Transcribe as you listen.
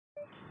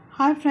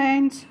Hi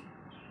friends,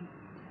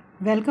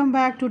 welcome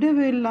back. Today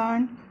we'll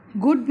learn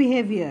good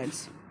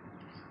behaviors.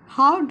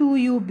 How do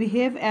you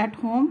behave at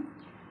home?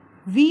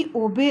 We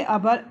obey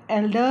our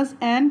elders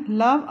and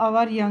love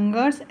our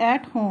youngers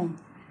at home.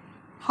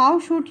 How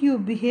should you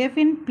behave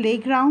in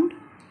playground?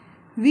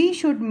 We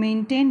should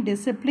maintain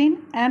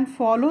discipline and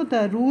follow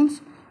the rules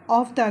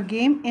of the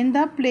game in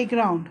the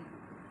playground.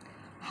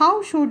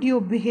 How should you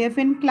behave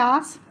in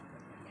class?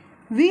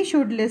 We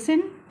should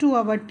listen to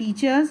our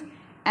teachers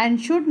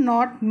and should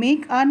not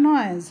make a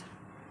noise.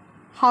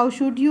 How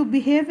should you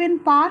behave in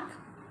park?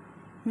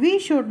 We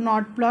should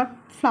not pluck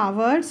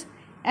flowers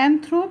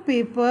and throw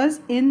papers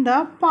in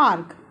the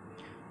park.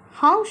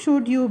 How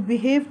should you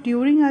behave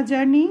during a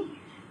journey?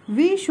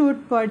 We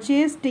should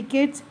purchase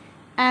tickets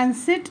and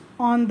sit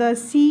on the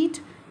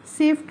seat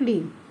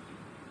safely.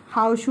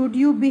 How should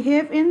you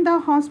behave in the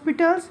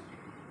hospitals?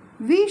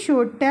 We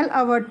should tell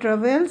our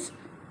troubles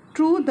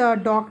to the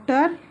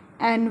doctor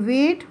and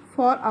wait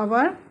for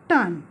our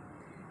turn.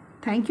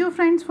 Thank you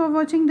friends for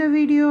watching the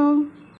video.